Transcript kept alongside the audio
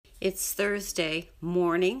It's Thursday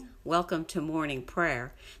morning. Welcome to morning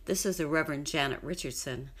prayer. This is the Reverend Janet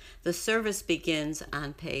Richardson. The service begins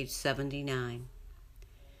on page 79.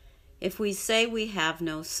 If we say we have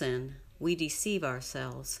no sin, we deceive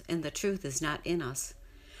ourselves, and the truth is not in us.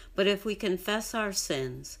 But if we confess our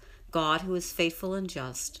sins, God, who is faithful and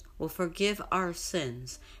just, will forgive our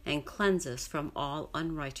sins and cleanse us from all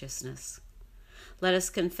unrighteousness. Let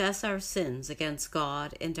us confess our sins against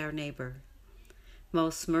God and our neighbor.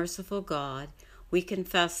 Most merciful God, we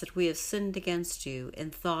confess that we have sinned against you in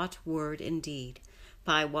thought, word, and deed,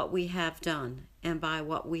 by what we have done and by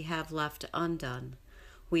what we have left undone.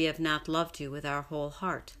 We have not loved you with our whole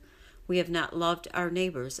heart. We have not loved our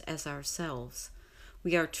neighbors as ourselves.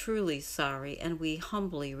 We are truly sorry, and we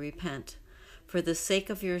humbly repent. For the sake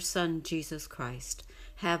of your Son, Jesus Christ,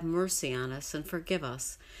 have mercy on us and forgive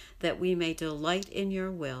us, that we may delight in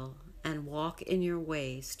your will and walk in your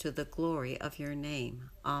ways to the glory of your name.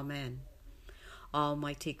 Amen.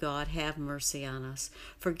 Almighty God, have mercy on us.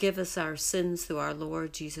 Forgive us our sins through our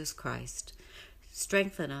Lord Jesus Christ.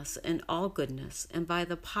 Strengthen us in all goodness, and by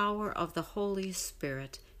the power of the Holy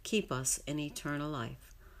Spirit, keep us in eternal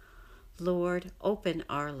life. Lord, open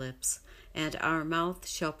our lips, and our mouth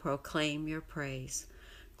shall proclaim your praise.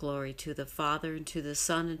 Glory to the Father, and to the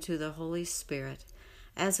Son, and to the Holy Spirit,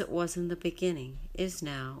 as it was in the beginning, is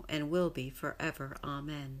now, and will be forever.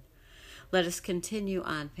 Amen. Let us continue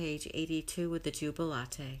on page 82 with the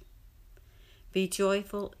Jubilate. Be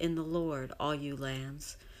joyful in the Lord, all you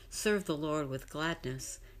lands. Serve the Lord with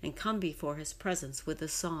gladness, and come before his presence with a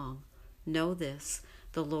song. Know this,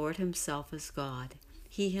 the Lord himself is God.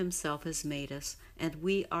 He himself has made us, and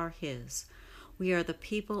we are his. We are the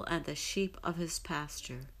people and the sheep of his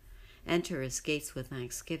pasture. Enter his gates with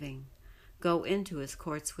thanksgiving. Go into his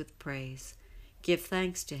courts with praise. Give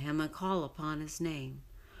thanks to him and call upon his name.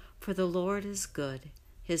 For the Lord is good,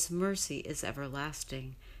 his mercy is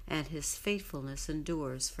everlasting, and his faithfulness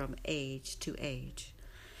endures from age to age.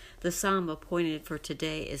 The psalm appointed for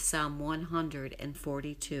today is Psalm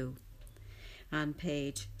 142, on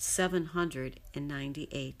page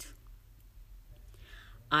 798.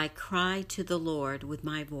 I cry to the Lord with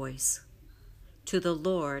my voice. To the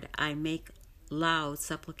Lord I make loud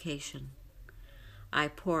supplication. I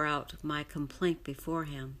pour out my complaint before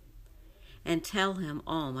him and tell him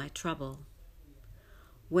all my trouble.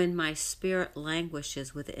 When my spirit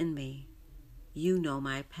languishes within me, you know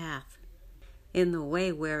my path. In the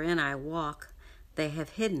way wherein I walk, they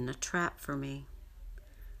have hidden a trap for me.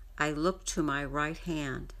 I look to my right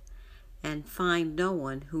hand and find no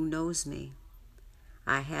one who knows me.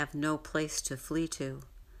 I have no place to flee to,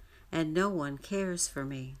 and no one cares for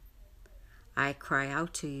me. I cry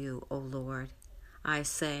out to you, O Lord. I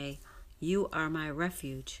say, you are my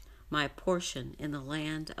refuge, my portion in the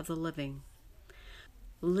land of the living.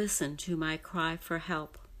 Listen to my cry for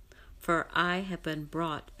help, for I have been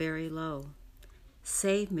brought very low.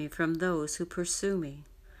 Save me from those who pursue me,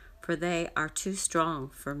 for they are too strong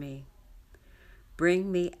for me.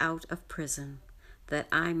 Bring me out of prison, that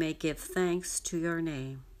I may give thanks to your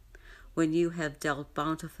name. When you have dealt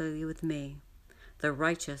bountifully with me, the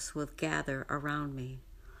righteous will gather around me.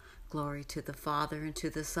 Glory to the Father, and to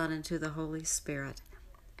the Son, and to the Holy Spirit,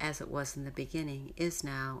 as it was in the beginning, is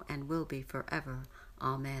now, and will be forever.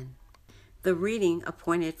 Amen. The reading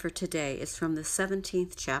appointed for today is from the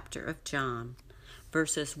 17th chapter of John,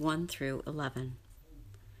 verses 1 through 11.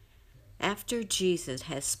 After Jesus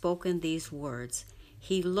had spoken these words,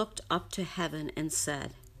 he looked up to heaven and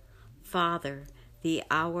said, Father, the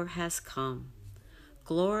hour has come.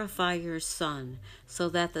 Glorify your Son, so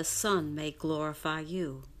that the Son may glorify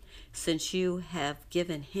you, since you have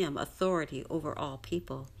given him authority over all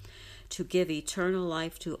people, to give eternal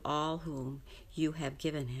life to all whom you have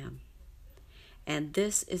given him. And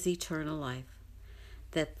this is eternal life,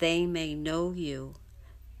 that they may know you,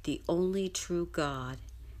 the only true God,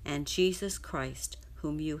 and Jesus Christ,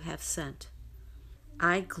 whom you have sent.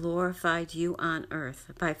 I glorified you on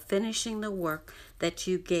earth by finishing the work that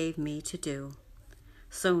you gave me to do.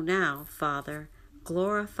 So now, Father,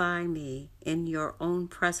 glorify me in your own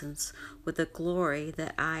presence with the glory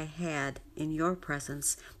that I had in your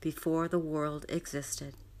presence before the world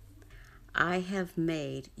existed. I have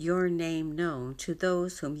made your name known to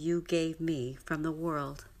those whom you gave me from the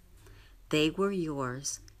world. They were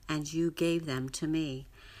yours, and you gave them to me,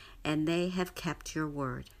 and they have kept your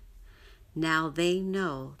word. Now they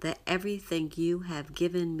know that everything you have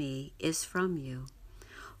given me is from you.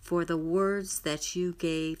 For the words that you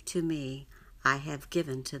gave to me I have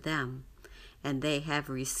given to them, and they have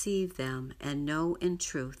received them and know in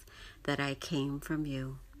truth that I came from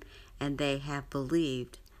you, and they have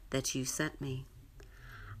believed that you sent me.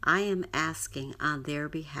 I am asking on their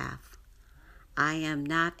behalf. I am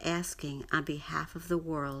not asking on behalf of the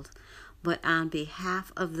world, but on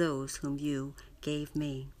behalf of those whom you gave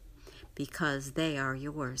me, because they are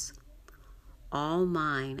yours. All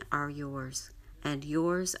mine are yours, and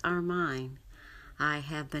yours are mine. I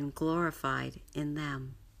have been glorified in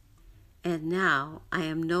them. And now I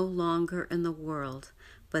am no longer in the world,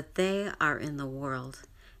 but they are in the world,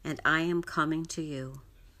 and I am coming to you.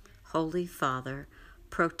 Holy Father,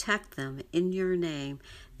 protect them in your name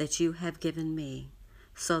that you have given me,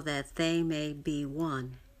 so that they may be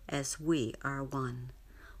one as we are one.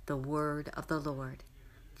 The word of the Lord.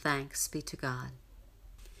 Thanks be to God.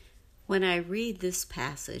 When I read this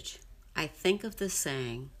passage, I think of the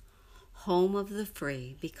saying, "Home of the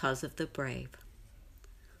free because of the brave."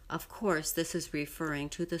 Of course, this is referring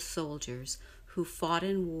to the soldiers who fought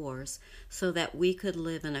in wars so that we could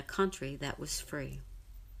live in a country that was free.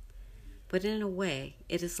 But in a way,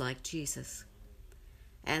 it is like Jesus.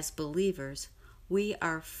 As believers, we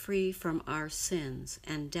are free from our sins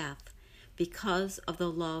and death because of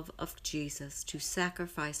the love of Jesus to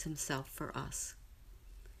sacrifice himself for us.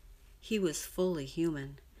 He was fully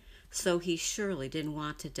human, so he surely didn't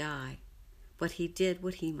want to die, but he did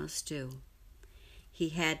what he must do. He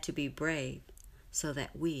had to be brave so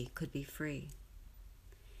that we could be free.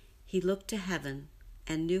 He looked to heaven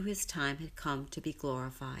and knew his time had come to be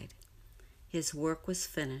glorified. His work was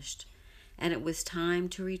finished, and it was time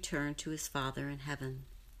to return to his Father in heaven.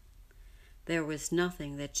 There was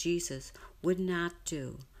nothing that Jesus would not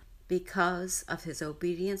do because of his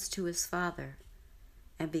obedience to his Father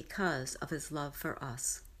and because of his love for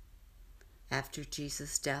us. After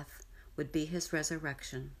Jesus' death would be his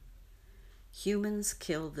resurrection. Humans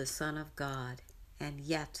killed the Son of God, and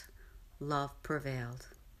yet love prevailed.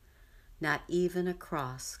 Not even a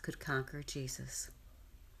cross could conquer Jesus.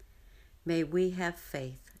 May we have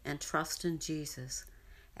faith and trust in Jesus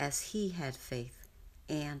as he had faith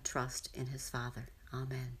and trust in his Father.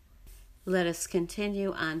 Amen. Let us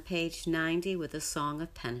continue on page 90 with a song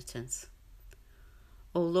of penitence.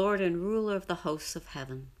 O Lord and ruler of the hosts of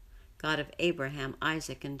heaven, God of Abraham,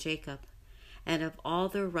 Isaac, and Jacob, and of all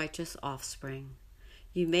their righteous offspring,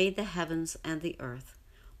 you made the heavens and the earth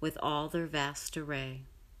with all their vast array.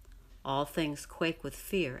 All things quake with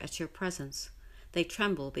fear at your presence. They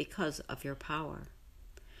tremble because of your power.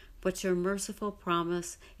 But your merciful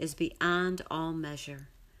promise is beyond all measure.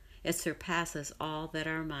 It surpasses all that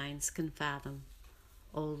our minds can fathom.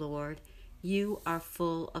 O Lord, you are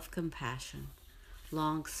full of compassion,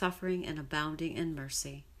 long-suffering and abounding in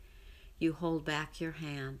mercy. You hold back your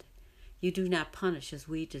hand. You do not punish as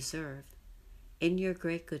we deserve. In your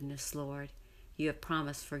great goodness, Lord, you have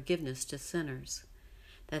promised forgiveness to sinners,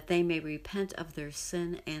 that they may repent of their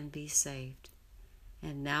sin and be saved.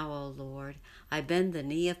 And now, O Lord, I bend the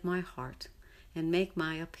knee of my heart and make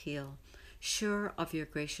my appeal, sure of your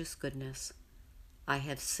gracious goodness. I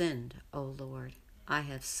have sinned, O Lord, I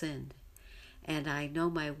have sinned, and I know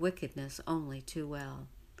my wickedness only too well.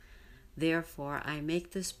 Therefore I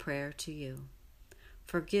make this prayer to you.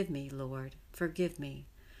 Forgive me, Lord, forgive me.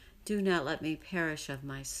 Do not let me perish of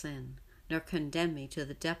my sin, nor condemn me to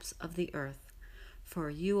the depths of the earth. For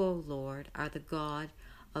you, O Lord, are the God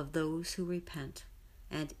of those who repent,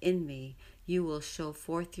 and in me you will show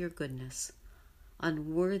forth your goodness.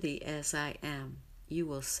 Unworthy as I am, you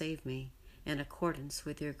will save me in accordance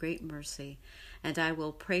with your great mercy, and I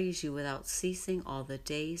will praise you without ceasing all the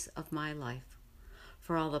days of my life.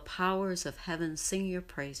 For all the powers of heaven sing your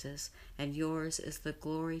praises, and yours is the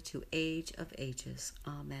glory to age of ages.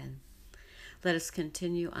 Amen. Let us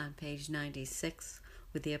continue on page 96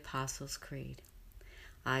 with the Apostles' Creed.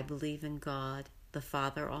 I believe in God, the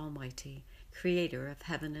Father Almighty, creator of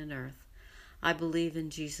heaven and earth. I believe in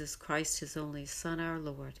Jesus Christ, his only Son, our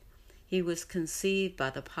Lord. He was conceived by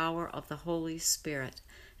the power of the Holy Spirit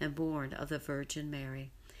and born of the Virgin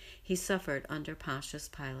Mary. He suffered under Pontius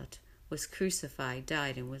Pilate, was crucified,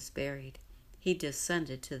 died, and was buried. He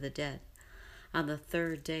descended to the dead. On the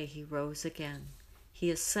third day he rose again.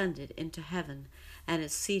 He ascended into heaven and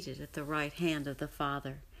is seated at the right hand of the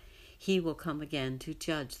Father. He will come again to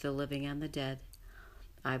judge the living and the dead.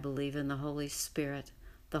 I believe in the Holy Spirit,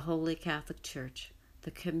 the Holy Catholic Church,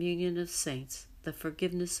 the communion of saints, the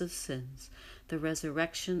forgiveness of sins, the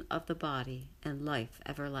resurrection of the body, and life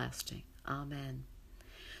everlasting. Amen.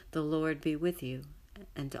 The Lord be with you,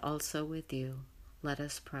 and also with you. Let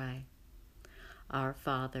us pray. Our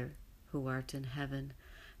Father, who art in heaven,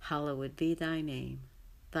 hallowed be thy name.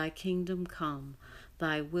 Thy kingdom come,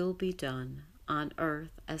 thy will be done, on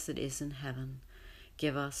earth as it is in heaven.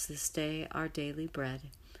 Give us this day our daily bread,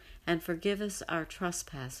 And forgive us our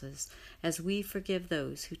trespasses, as we forgive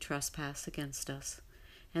those who trespass against us.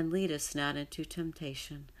 And lead us not into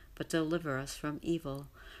temptation, but deliver us from evil.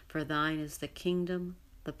 For thine is the kingdom,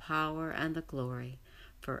 the power, and the glory,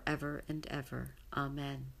 forever and ever.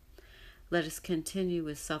 Amen. Let us continue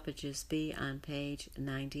with Suffrages B on page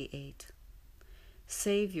 98.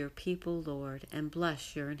 Save your people, Lord, and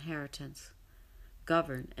bless your inheritance.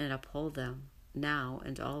 Govern and uphold them, now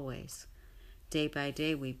and always. Day by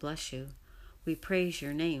day we bless you. We praise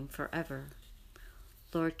your name forever.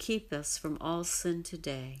 Lord, keep us from all sin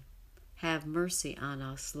today. Have mercy on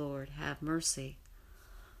us, Lord, have mercy.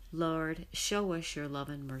 Lord, show us your love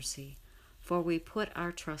and mercy, for we put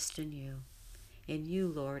our trust in you. In you,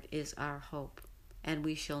 Lord, is our hope, and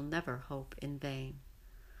we shall never hope in vain.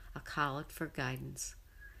 A collect for guidance.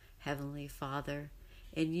 Heavenly Father,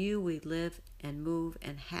 in you we live and move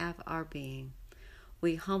and have our being.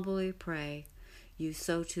 We humbly pray you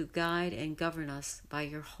so to guide and govern us by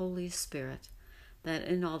your Holy Spirit, that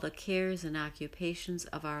in all the cares and occupations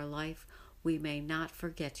of our life we may not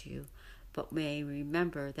forget you, but may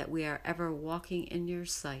remember that we are ever walking in your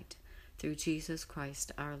sight, through Jesus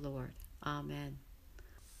Christ our Lord. Amen.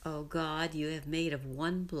 O God, you have made of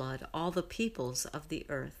one blood all the peoples of the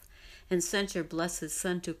earth, and sent your blessed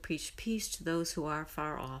Son to preach peace to those who are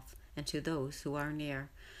far off, and to those who are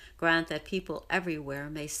near. Grant that people everywhere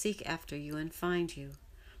may seek after you and find you.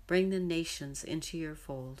 Bring the nations into your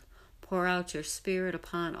fold. Pour out your Spirit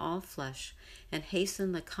upon all flesh, and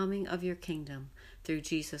hasten the coming of your kingdom, through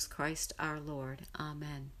Jesus Christ our Lord.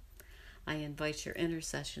 Amen. I invite your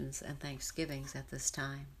intercessions and thanksgivings at this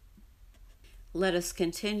time. Let us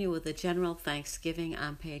continue with the general thanksgiving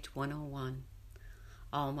on page 101.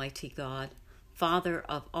 Almighty God, Father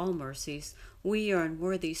of all mercies, we, your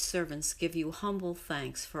unworthy servants, give you humble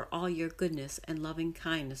thanks for all your goodness and loving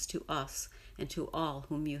kindness to us and to all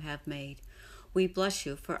whom you have made. We bless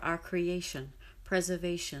you for our creation,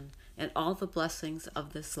 preservation, and all the blessings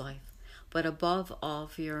of this life, but above all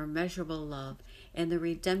for your immeasurable love and the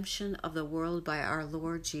redemption of the world by our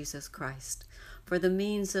Lord Jesus Christ, for the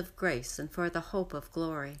means of grace and for the hope of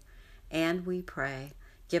glory. And we pray,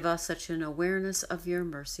 give us such an awareness of your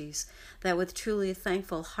mercies that with truly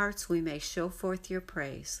thankful hearts we may show forth your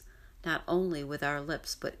praise, not only with our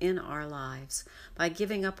lips but in our lives, by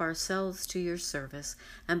giving up ourselves to your service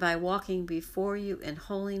and by walking before you in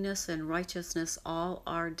holiness and righteousness all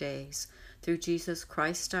our days, through Jesus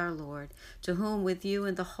Christ our Lord, to whom with you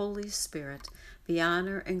and the Holy Spirit be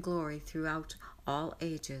honor and glory throughout all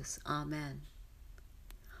ages. Amen.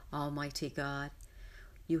 Almighty God,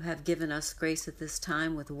 you have given us grace at this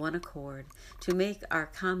time with one accord to make our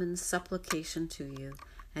common supplication to you,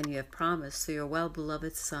 and you have promised through your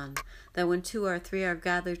well-beloved Son that when 2 or 3 are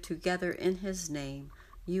gathered together in his name,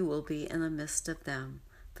 you will be in the midst of them.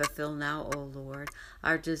 Fulfill now, O Lord,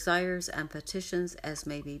 our desires and petitions as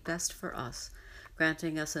may be best for us,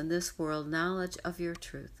 granting us in this world knowledge of your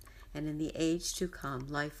truth, and in the age to come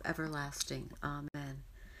life everlasting. Amen.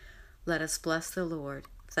 Let us bless the Lord.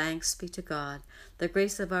 Thanks be to God, the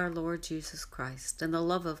grace of our Lord Jesus Christ, and the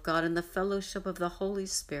love of God, and the fellowship of the Holy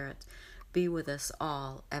Spirit be with us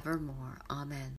all evermore. Amen.